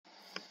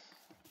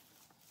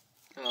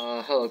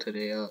Hello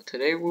today.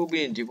 Today we'll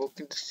be in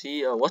Deepwoken to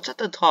see what's at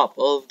the top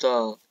of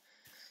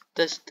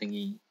this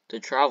thingy,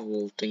 the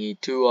travel thingy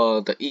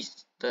to the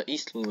East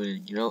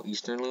Luminant. You know,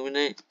 Eastern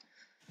Luminant.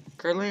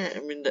 Currently,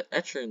 I'm in the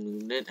Eastern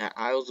Luminant at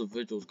Isles of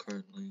Vigils.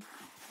 Currently,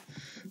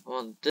 I'm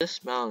on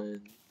this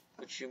mountain,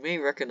 which you may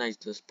recognize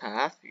this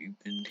path.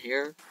 You've been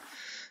here.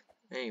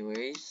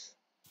 Anyways,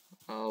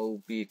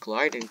 I'll be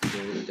gliding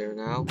through there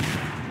now.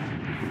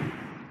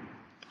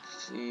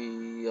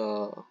 See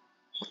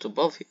what's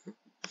above here.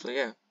 So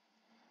yeah,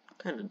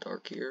 kind of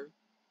dark here.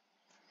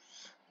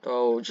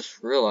 Though,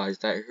 just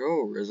realized that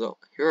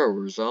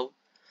heroism,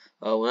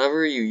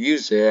 whenever you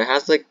use it, it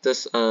has like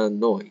this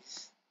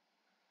noise.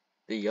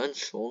 The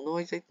unshow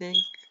noise, I think?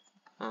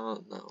 I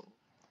don't know.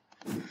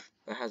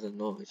 It has a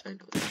noise, I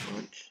know that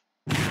much.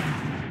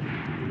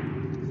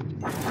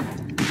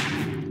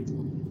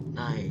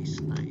 Nice,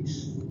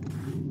 nice.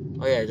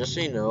 Oh yeah, just so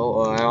you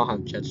know, I don't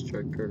have jet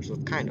striker, so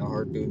it's kinda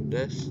hard doing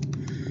this.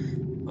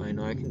 But I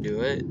know I can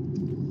do it.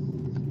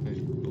 I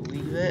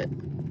believe it.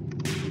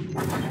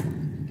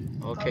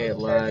 Okay,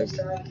 lag.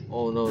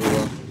 Oh no,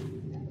 lag.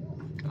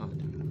 God.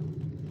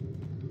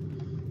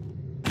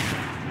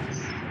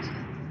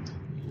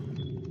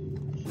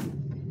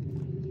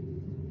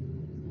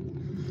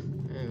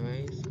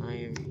 Anyways, I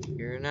am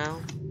here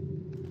now.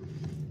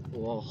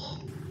 Whoa.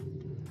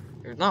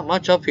 There's not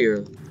much up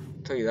here,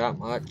 I'll tell you that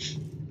much.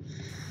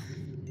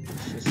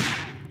 It's just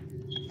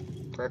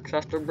bricks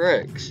after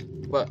bricks.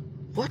 But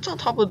what's on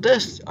top of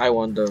this, I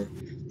wonder?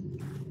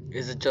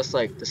 Is it just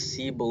like the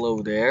sea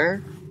below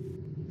there?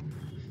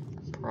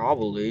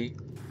 Probably.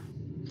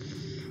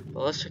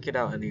 But let's check it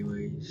out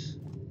anyways.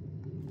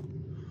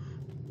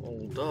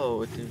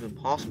 Although it's even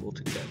possible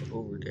to get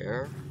over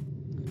there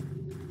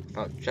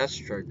without jet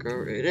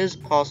striker, it is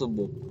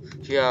possible.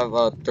 So you have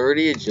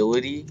 30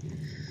 agility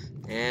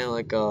and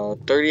like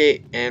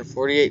 38 and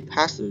 48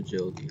 passive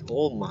agility.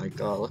 Oh my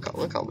god,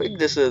 look how big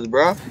this is,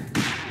 bruh.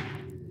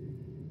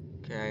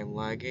 Okay, I'm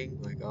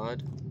lagging, my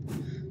god.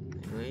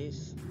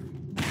 Anyways,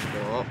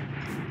 go up.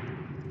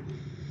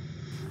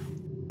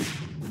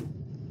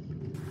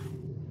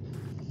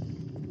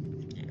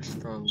 Yeah,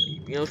 strong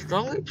leap. You know,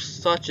 strong leap's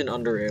such an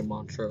underrated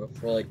mantra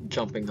for like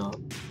jumping up.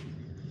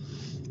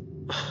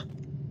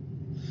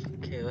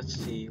 Okay, let's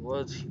see,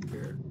 what's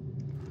here?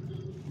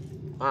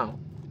 Wow.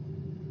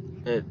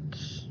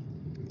 It's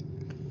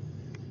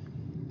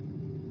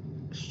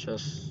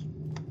just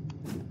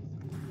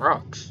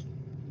rocks.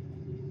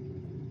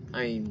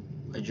 I mean,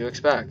 what'd you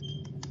expect?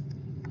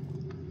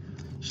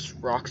 Just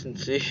rocks and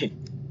sea.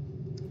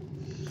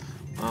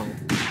 Wow.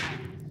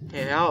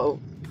 Hey,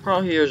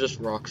 probably here's just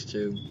rocks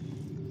too.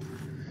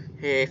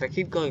 Hey, if I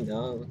keep going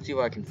down, let's see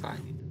what I can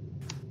find.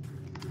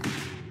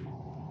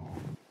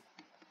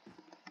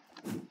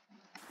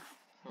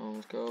 Oh,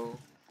 let's go.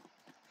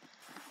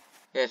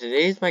 Yeah,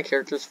 today is my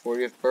character's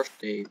 40th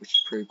birthday, which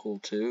is pretty cool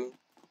too.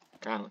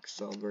 Kind of like a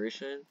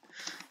celebration.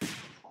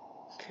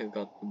 Okay, we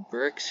got the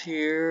bricks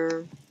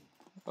here.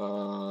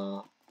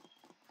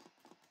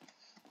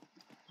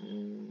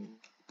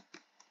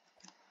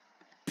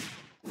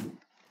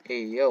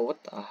 Hey, yo,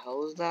 what the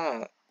hell is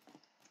that?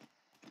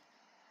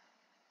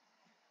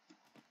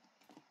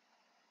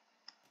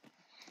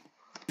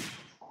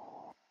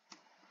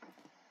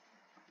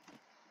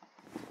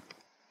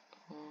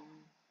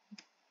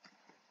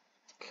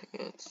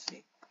 Okay, let's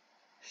see.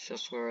 It's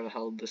just where the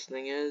hell this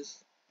thing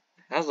is.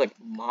 It has like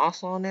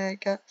moss on it, I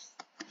guess.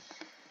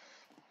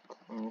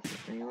 Oh,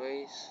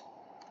 anyways.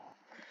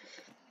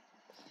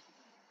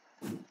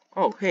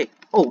 Oh, hey.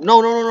 Oh,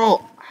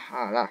 no.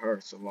 Ah, that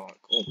hurts a lot.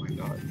 Oh my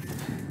god.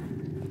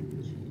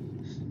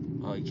 Jeez.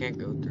 Oh, you can't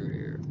go through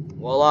here.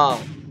 Voila.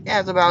 Yeah,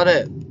 that's about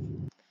it.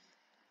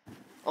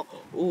 Oh,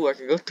 ooh, I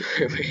can go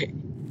through it.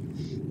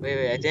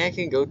 Wait. I think I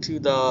can go to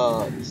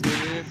the Eastern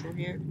unit from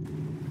here.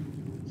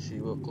 See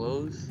what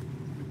close.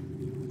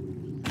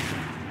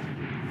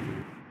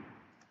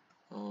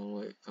 Oh,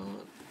 wait, come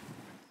on.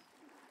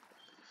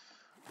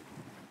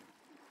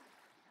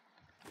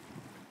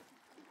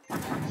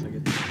 Looks like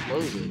it's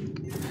closing.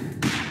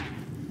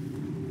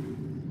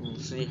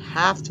 So you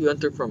have to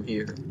enter from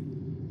here.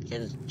 You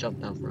can't just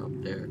jump down from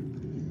up there.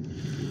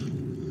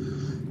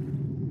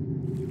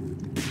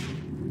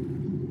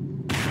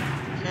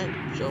 You can't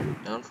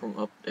jump down from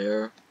up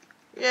there.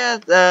 Yeah,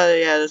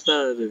 that's the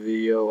end of the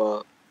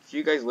video. See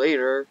you guys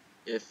later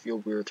if you'll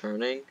be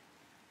returning.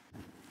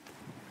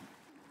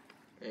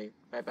 Okay,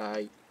 bye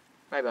bye.